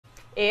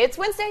It's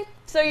Wednesday,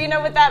 so you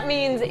know what that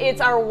means.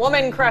 It's our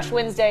Woman Crush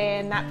Wednesday,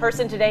 and that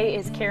person today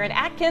is KXAN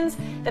Atkins,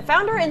 the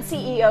founder and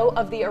CEO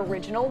of The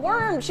Original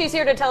Worm. She's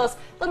here to tell us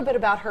a little bit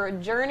about her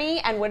journey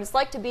and what it's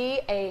like to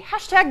be a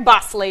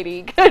 #boss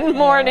lady. Good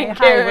morning, hey,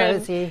 Karen. Hi,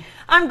 Rosie.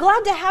 I'm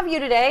glad to have you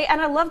today, and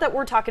I love that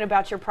we're talking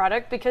about your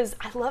product because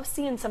I love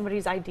seeing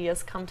somebody's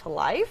ideas come to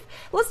life.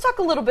 Let's talk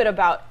a little bit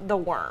about the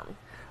Worm.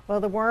 Well,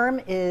 the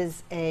Worm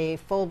is a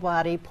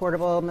full-body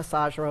portable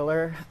massage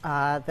roller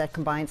that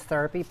combines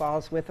therapy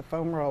balls with a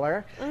foam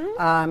roller.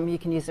 Mm-hmm. You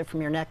can use it from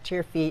your neck to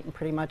your feet and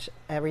pretty much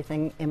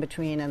everything in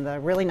between. And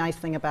the really nice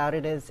thing about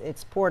it is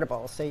it's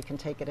portable, so you can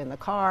take it in the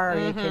car,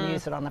 mm-hmm. you can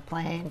use it on the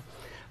plane.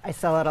 I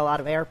sell at a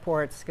lot of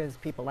airports because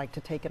people like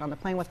to take it on the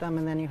plane with them,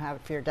 and then you have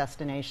it for your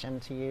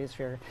destination to use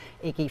for your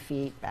achy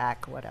feet,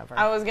 back, whatever.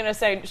 I was going to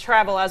say,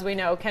 travel, as we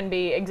know, can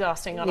be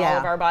exhausting on all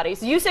of our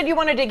bodies. You said you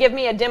wanted to give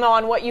me a demo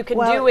on what you can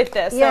do with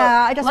this.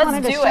 Yeah, so I just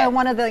wanted to show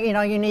one of the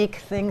unique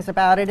things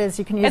about it is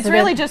you can use it. It's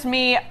really just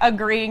me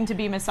agreeing to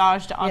be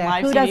massaged on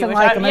live TV. Who doesn't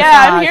like a massage?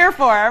 Yeah, I'm here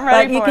for it. I'm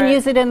ready for it. But you can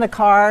use it in the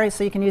car,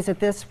 so you can use it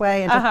this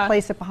way and just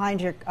place it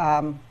behind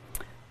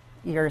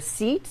your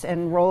seat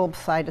and roll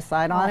side to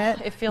side on it.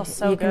 It feels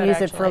so good. You can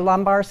use it for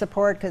lumbar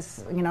support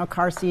because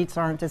car seats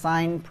aren't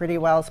designed pretty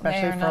well,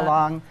 especially for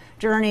long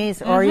journeys.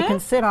 Mm-hmm. Or you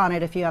can sit on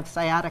it if you have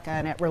sciatica,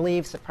 and it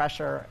relieves the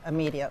pressure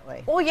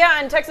immediately. Well,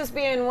 yeah, and Texas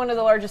being one of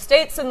the largest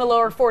states in the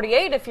lower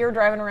 48, if you're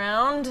driving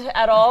around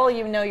at all,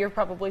 you know you're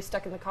probably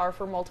stuck in the car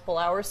for multiple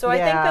hours. So I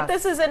think that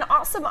this is an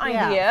awesome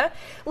idea. Yeah.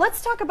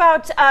 Let's talk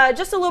about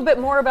just a little bit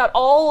more about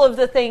all of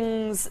the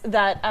things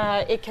that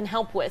it can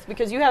help with,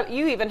 because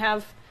you even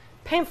have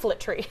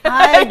pamphletry.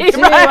 I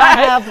do.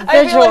 I have visuals.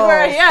 I feel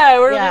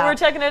like we're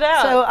checking it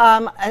out. So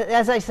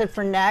as I said,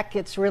 for neck,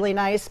 it's really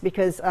nice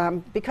because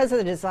of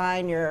the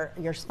design,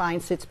 your spine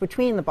sits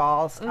between the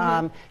balls.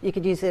 Mm-hmm. You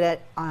could use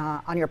it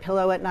on your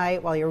pillow at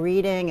night while you're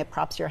reading. It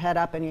props your head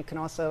up, and you can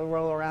also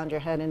roll around your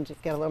head and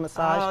just get a little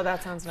massage. Oh,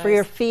 that sounds nice. For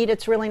your feet,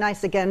 it's really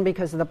nice, again,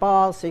 because of the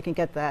balls, so you can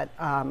get that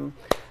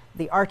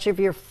the arch of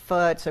your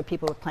foot, so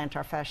people with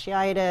plantar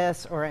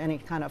fasciitis or any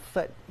kind of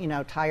foot,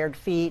 tired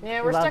feet.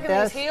 Yeah, we're stuck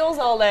in these heels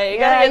all day.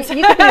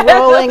 You could be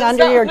rolling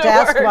under your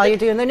desk while you're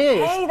doing the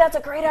news. Hey, that's a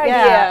great idea.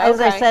 Yeah,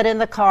 as I said, in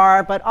the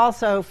car, but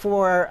also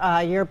for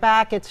your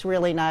back, it's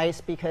really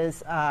nice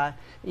because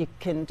you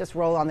can just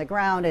roll on the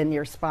ground and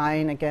your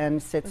spine, again,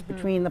 sits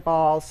between the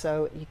balls,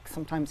 so you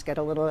sometimes get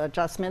a little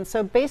adjustment.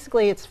 So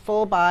basically, it's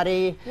full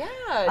body,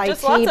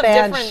 just IT lots of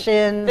band, different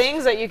shins.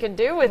 things that you can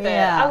do with it.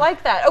 I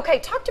like that. Okay,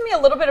 talk to me a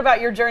little bit about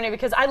your journey,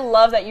 because I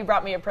love that you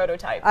brought me a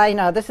prototype. I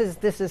know, this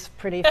is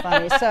pretty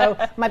funny. So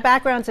my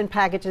background's in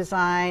package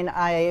design.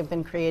 I've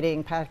been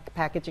creating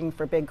packaging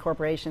for big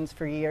corporations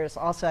for years.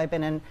 Also, I've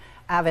been an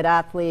avid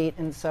athlete,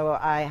 and so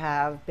I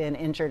have been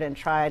injured and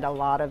tried a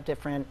lot of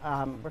different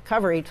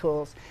recovery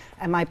tools.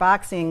 And my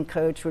boxing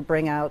coach would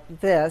bring out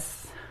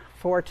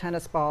 4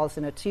 tennis balls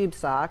in a tube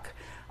sock,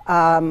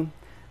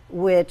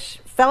 which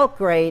felt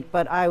great,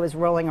 but I was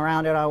rolling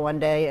around it all one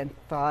day and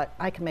thought,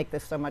 I can make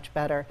this so much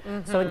better.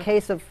 Mm-hmm. So in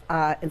case of,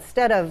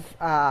 instead of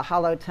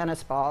hollow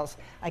tennis balls,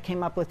 I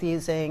came up with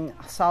using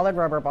solid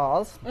rubber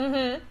balls.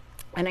 Mm-hmm.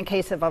 And in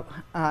case of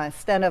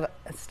instead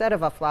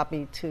of a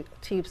floppy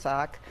tube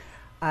sock,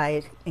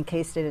 I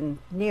encased it in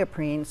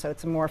neoprene, so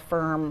it's a more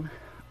firm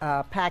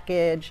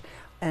package,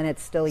 and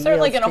it's still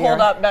certainly going to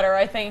hold up better,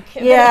 I think.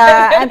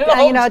 Yeah,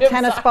 and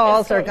tennis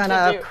balls are going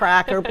to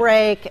crack or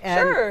break,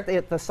 and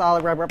the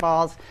solid rubber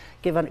balls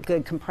give a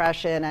good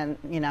compression.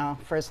 And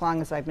for as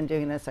long as I've been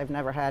doing this, I've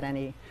never had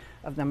any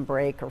of them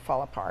break or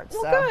fall apart.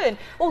 Well, good.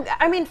 Well,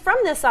 I mean, from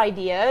this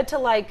idea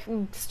to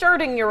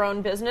starting your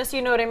own business,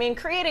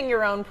 creating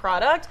your own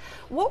product,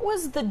 what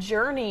was the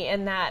journey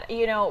in that?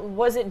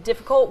 Was it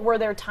difficult? Were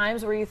there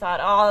times where you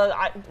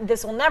thought,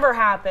 this will never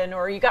happen,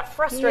 or you got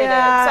frustrated?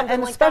 Something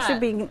and like especially that?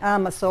 Being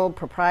a sole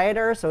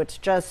proprietor, so it's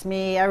just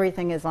me.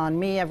 Everything is on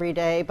me every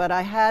day. But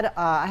I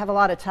have a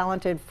lot of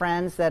talented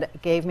friends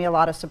that gave me a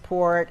lot of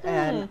support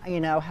and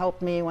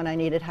helped me when I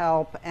needed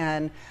help.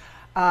 And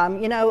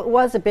it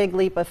was a big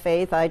leap of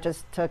faith. I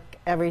just took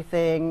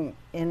everything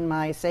in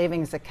my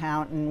savings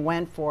account and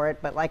went for it.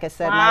 But like I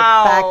said,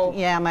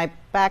 my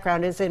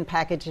background is in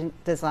packaging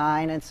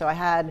design, and so I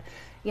had,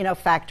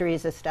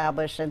 factories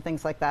established and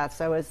things like that.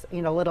 So I was, a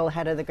little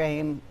ahead of the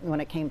game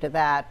when it came to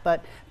that.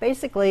 But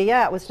basically,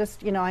 it was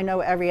just, I know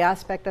every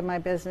aspect of my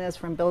business,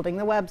 from building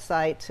the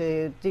website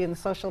to doing the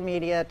social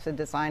media to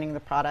designing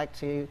the product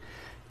to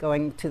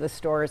going to the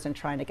stores and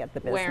trying to get the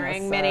business.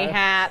 Wearing many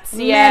hats.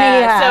 Many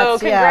hats, so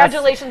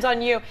congratulations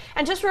on you.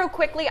 And just real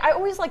quickly, I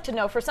always like to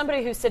know, for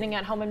somebody who's sitting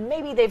at home and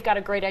maybe they've got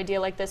a great idea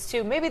like this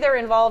too, maybe they're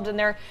involved and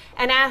they're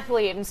an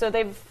athlete, and so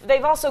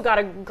they've also got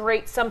a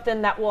great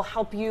something that will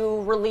help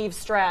you relieve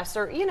stress,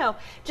 or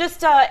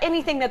just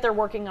anything that they're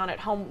working on at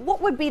home. What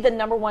would be the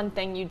number one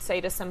thing you'd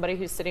say to somebody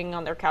who's sitting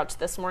on their couch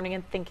this morning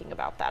and thinking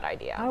about that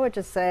idea? I would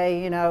just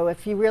say,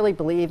 if you really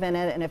believe in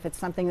it, and if it's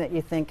something that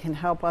you think can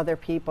help other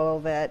people,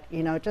 that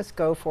just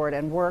go for it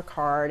and work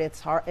hard.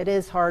 It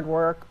is hard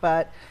work,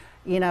 but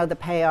the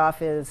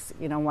payoff is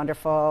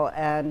wonderful.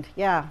 And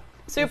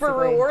Super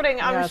basically.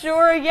 rewarding, I'm Yes.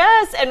 sure.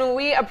 Yes, and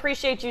we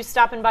appreciate you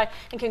stopping by,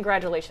 and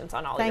congratulations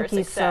on all your Thank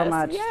you success. so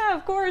much. Yeah,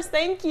 of course.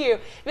 Thank you.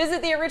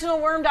 Visit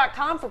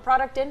theoriginalworm.com for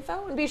product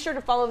info, and be sure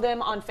to follow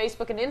them on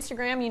Facebook and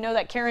Instagram. You know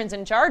that Karen's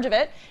in charge of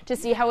it, to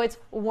see how it's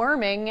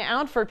worming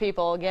out for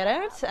people. Get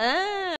it?